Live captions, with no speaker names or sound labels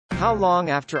How long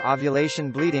after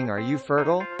ovulation bleeding are you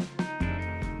fertile?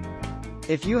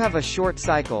 If you have a short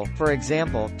cycle, for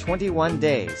example, 21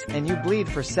 days, and you bleed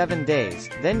for 7 days,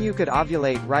 then you could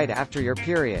ovulate right after your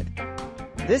period.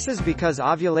 This is because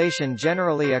ovulation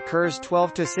generally occurs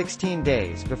 12 to 16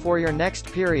 days before your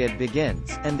next period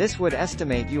begins, and this would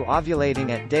estimate you ovulating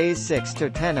at days 6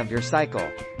 to 10 of your cycle.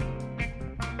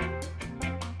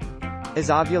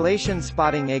 Is ovulation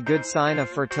spotting a good sign of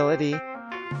fertility?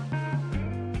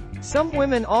 Some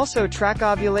women also track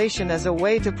ovulation as a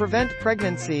way to prevent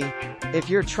pregnancy. If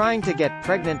you're trying to get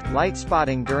pregnant, light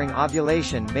spotting during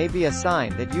ovulation may be a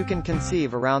sign that you can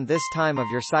conceive around this time of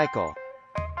your cycle.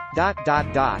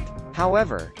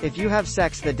 However, if you have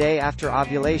sex the day after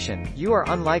ovulation, you are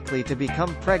unlikely to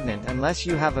become pregnant unless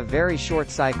you have a very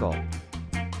short cycle.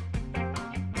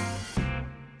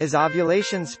 Is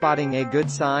ovulation spotting a good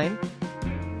sign?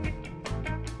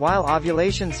 While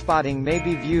ovulation spotting may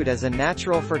be viewed as a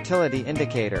natural fertility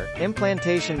indicator,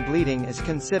 implantation bleeding is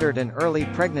considered an early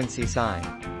pregnancy sign.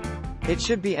 It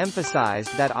should be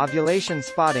emphasized that ovulation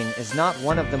spotting is not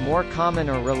one of the more common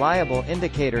or reliable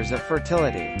indicators of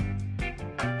fertility.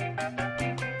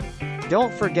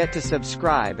 Don't forget to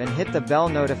subscribe and hit the bell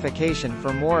notification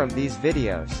for more of these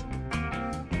videos.